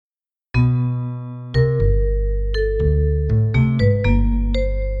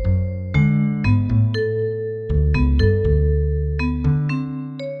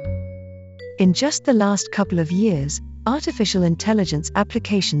In just the last couple of years, artificial intelligence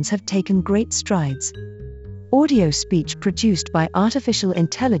applications have taken great strides. Audio speech produced by artificial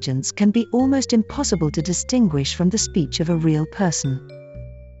intelligence can be almost impossible to distinguish from the speech of a real person.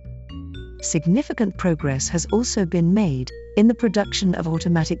 Significant progress has also been made in the production of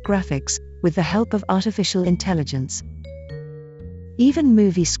automatic graphics with the help of artificial intelligence. Even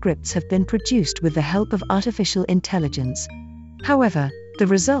movie scripts have been produced with the help of artificial intelligence. However, the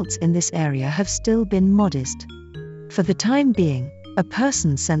results in this area have still been modest. For the time being, a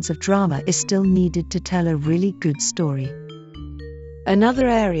person's sense of drama is still needed to tell a really good story. Another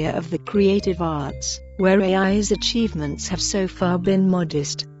area of the creative arts, where AI's achievements have so far been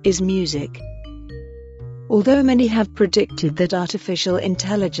modest, is music. Although many have predicted that artificial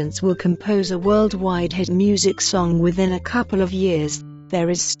intelligence will compose a worldwide hit music song within a couple of years, there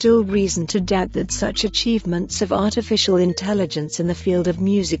is still reason to doubt that such achievements of artificial intelligence in the field of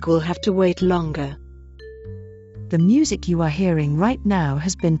music will have to wait longer. The music you are hearing right now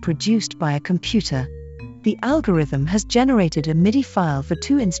has been produced by a computer. The algorithm has generated a MIDI file for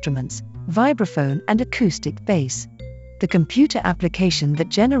 2 instruments, vibraphone and acoustic bass. The computer application that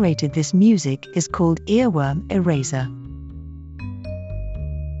generated this music is called Earworm Eraser.